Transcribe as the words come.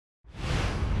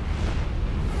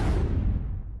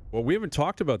Well, we haven't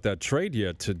talked about that trade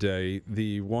yet today.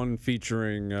 The one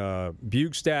featuring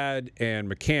Bjugstad and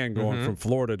McCann going from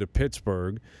Florida to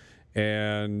Pittsburgh,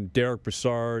 and Derek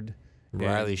Brassard,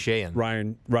 Riley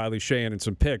Sheahan, and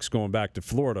some picks going back to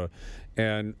Florida.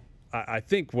 And I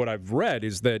think what I've read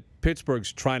is that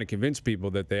Pittsburgh's trying to convince people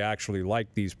that they actually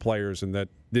like these players and that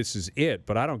this is it,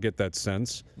 but I don't get that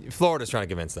sense. Florida's trying to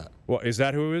convince that. Well, is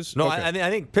that who it is? No, okay. I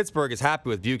think Pittsburgh is happy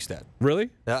with Bjugstad. Really?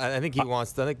 I think he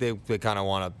wants. I think they kind of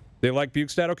want to. They like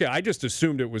Bjugstad? Okay, I just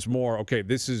assumed it was more, okay,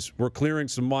 we're clearing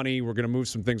some money, we're going to move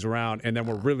some things around, and then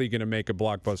we're really going to make a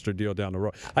blockbuster deal down the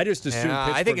road. I just assumed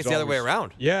I think it's the other way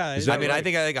around. Yeah. I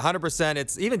think 100%.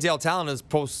 It's even Dale Talon in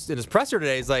his presser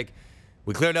today is like,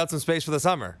 we cleared out some space for the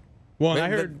summer. Well, and I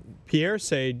heard Pierre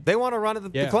say they want to run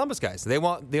at the Columbus guys. They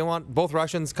want both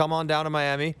Russians come on down to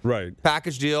Miami. Right.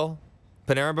 Package deal.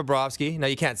 Panarin, Bobrovsky. Now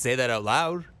you can't say that out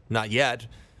loud, not yet,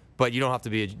 but you don't have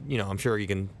to be. I'm sure you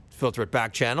can filter it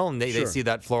back channel, and they see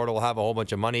that Florida will have a whole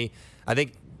bunch of money. I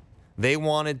think they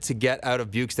wanted to get out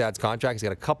of Bjugstad's contract. He's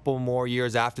got a couple more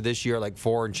years after this year, like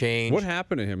 4 and change. What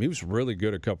happened to him? He was really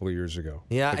good a couple of years ago.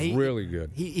 Yeah, really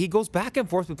good. He goes back and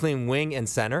forth between wing and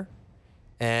center,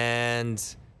 and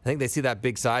I think they see that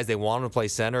big size. They want him to play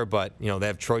center, but they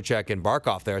have Trocheck and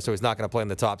Barkov there, so he's not going to play in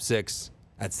the top 6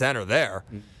 at center there.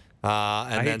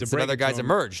 And then some other guys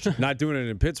emerged. Not doing it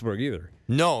in Pittsburgh either.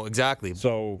 No, exactly.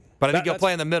 So, but I think he'll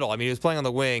play in the middle. I mean, he was playing on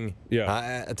the wing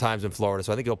at times in Florida,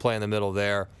 so I think he'll play in the middle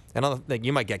there. And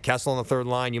you might get Kessel on the third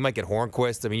line. You might get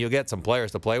Hornquist. I mean, you'll get some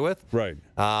players to play with. Right.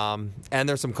 And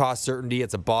there's some cost certainty.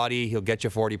 It's a body. He'll get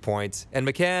you 40 points. And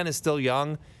McCann is still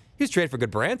young. He's traded for good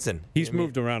Branson. He's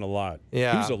moved around a lot.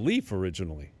 Yeah. He was a Leaf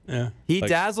originally. Yeah. He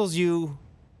dazzles you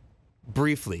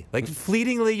briefly. Like,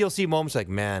 fleetingly, you'll see moments like,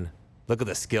 man, look at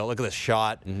the skill, look at the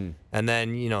shot. And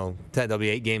then, there'll be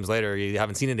 8 games later, you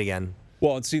haven't seen it again.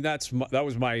 Well, and see, that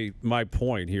was my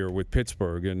point here with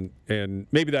Pittsburgh, and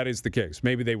maybe that is the case.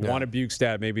 Maybe they wanted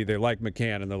Bjugstad, maybe they like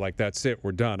McCann, and they're like, that's it,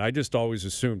 we're done. I just always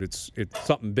assumed it's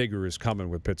something bigger is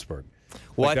coming with Pittsburgh.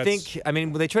 Well, I think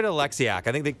they traded Alexiak.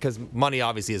 I think because money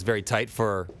obviously is very tight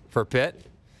for Pitt.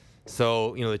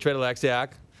 So, they traded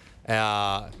Alexiak,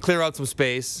 clear out some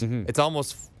space. It's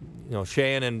almost,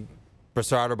 Sheahan and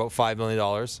Brassard are about $5 million.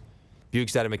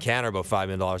 Bjugstad and McCann are about $5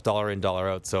 million, dollar in, dollar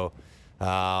out. So,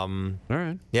 all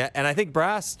right. Yeah, and I think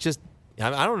Brass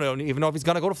I don't even know if he's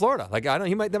going to go to Florida. Like,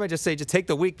 they might just say, just take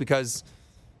the week because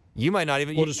you might not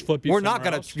even. We'll just flip you. You're not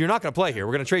going to play here.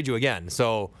 We're going to trade you again.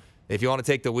 So, if you want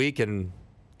to take the week and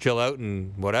chill out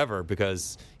and whatever,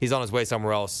 because he's on his way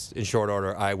somewhere else in short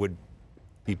order, I would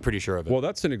be pretty sure of it. Well,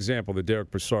 that's an example, the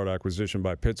Derek Brassard acquisition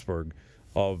by Pittsburgh,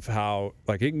 of how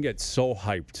it can get so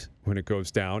hyped when it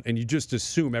goes down, and you just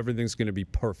assume everything's going to be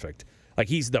perfect. Like,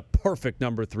 he's the perfect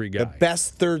number 3 guy. The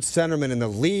best third centerman in the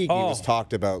league, he was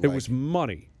talked about. It was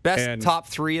money. Best top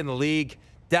 3 in the league,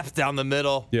 depth down the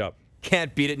middle. Yep.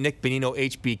 Can't beat it. Nick Bonino,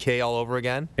 HBK all over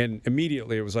again. And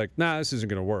immediately it was like, nah, this isn't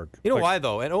going to work. You know why,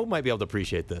 though? And O might be able to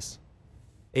appreciate this.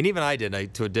 And even I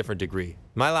did, to a different degree.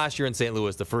 My last year in St.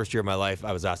 Louis, the first year of my life,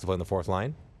 I was asked to play on the 4th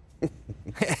line.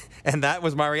 And that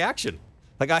was my reaction.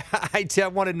 Like, I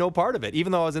wanted no part of it.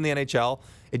 Even though I was in the NHL,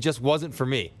 it just wasn't for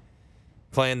me,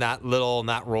 playing that role.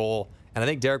 And I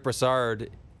think Derek Brassard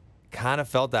kind of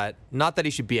felt that, not that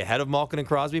he should be ahead of Malkin and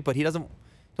Crosby, but he doesn't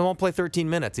want to play 13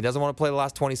 minutes. He doesn't want to play the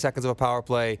last 20 seconds of a power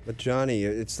play. But Johnny,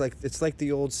 it's like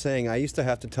the old saying. I used to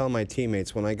have to tell my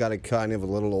teammates when I got kind of a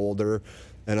little older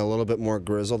and a little bit more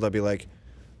grizzled, I'd be like,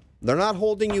 they're not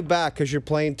holding you back because you're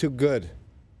playing too good.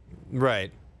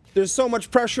 Right. There's so much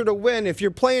pressure to win. If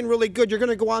you're playing really good, you're going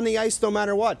to go on the ice no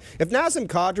matter what. If Nazem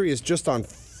Kadri is just on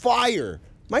fire,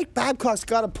 Mike Babcock's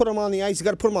got to put him on the ice. He's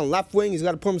got to put him on left wing. He's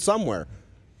got to put him somewhere.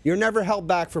 You're never held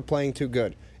back for playing too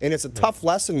good. And it's a tough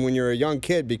lesson when you're a young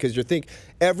kid because you think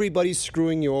everybody's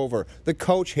screwing you over. The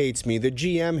coach hates me. The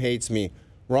GM hates me.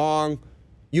 Wrong.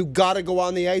 You got to go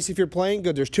on the ice if you're playing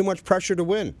good. There's too much pressure to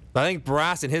win. I think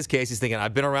Brass, in his case, he's thinking,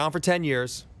 I've been around for 10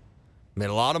 years, made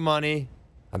a lot of money.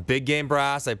 I'm big game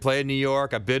Brass. I played in New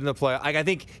York. I've been in the play. I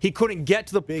think he couldn't get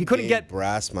to the. He couldn't get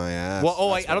Brass my ass.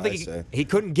 Well, I don't think he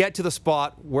couldn't get to the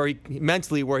spot where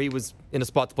he was in a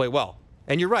spot to play well.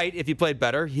 And you're right. If he played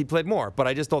better, he played more. But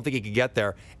I just don't think he could get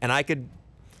there. And I could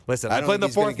listen. I played in the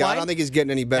 4th line. I don't think he's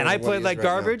getting any better. And I played like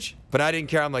garbage, but I didn't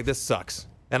care. I'm like, this sucks.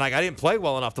 And I didn't play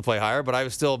well enough to play higher, but I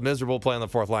was still miserable playing the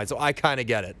 4th line. So I kind of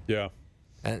get it. Yeah.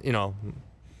 And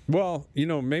Well,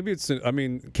 maybe it's.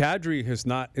 Kadri has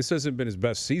not. This hasn't been his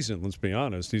best season. Let's be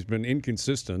honest. He's been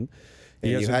inconsistent.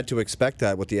 And you had to expect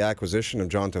that with the acquisition of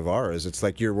John Tavares. It's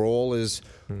like your role is,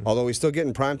 although he's still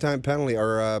getting primetime penalty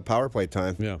or power play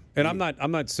time. Yeah, and I'm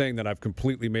not saying that I've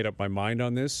completely made up my mind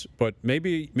on this, but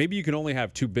maybe you can only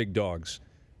have two big dogs,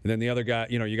 and then the other guy,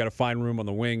 you got to find room on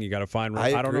the wing. You got to find room. I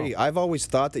agree. I don't know. I've always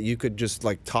thought that you could just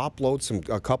like top load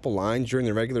a couple lines during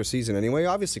the regular season anyway.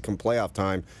 Obviously, come playoff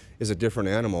time is a different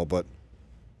animal, but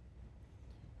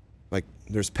like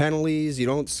there's penalties.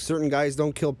 Certain guys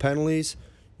don't kill penalties.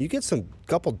 You get some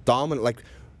couple dominant, like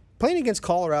playing against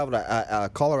Colorado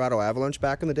Avalanche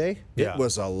back in the day. Yeah. It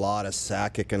was a lot of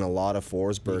Sakic and a lot of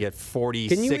Forsberg. You get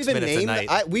 46 Can you even minutes name a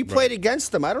night. we played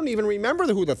against them. I don't even remember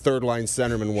who the third line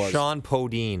centerman was. Sean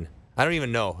Podine. I don't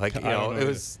even know. Like, it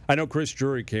was. I know Chris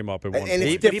Drury came up at one point.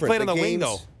 it's But he played on the wing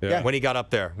games, though. When he got up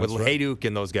there with Hayduk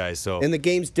and those guys. So. And the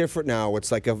game's different now.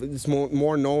 It's like it's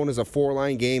more known as a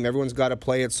 4-line game. Everyone's got to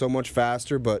play it so much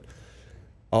faster, but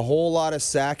a whole lot of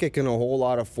Sakic and a whole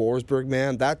lot of Forsberg,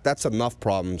 man, that's enough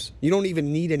problems. You don't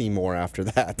even need any more after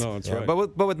that. No, that's right.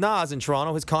 But with Nas in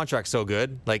Toronto, his contract's so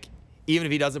good. Like, even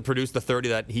if he doesn't produce the 30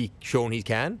 that he's shown he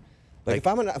can, like if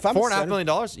I'm $4.5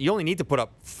 million, you only need to put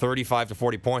up 35 to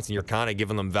 40 points, and you're kind of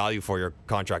giving them value for your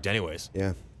contract anyways. Yeah.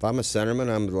 If I'm a centerman,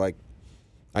 I'm like,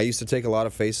 I used to take a lot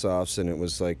of faceoffs, and it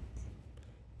was like,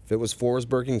 if it was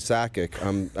Forsberg and Sakic,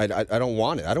 I don't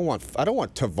want it. I don't want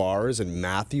Tavares and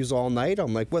Matthews all night.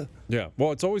 I'm like, what? Yeah,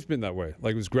 well, it's always been that way.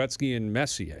 Like it was Gretzky and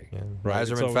Messier, right?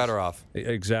 Yzerman and Fedorov.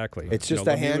 Exactly. It's just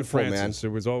a handful, man. It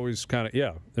was always kind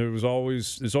of there's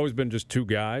always been just two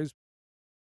guys.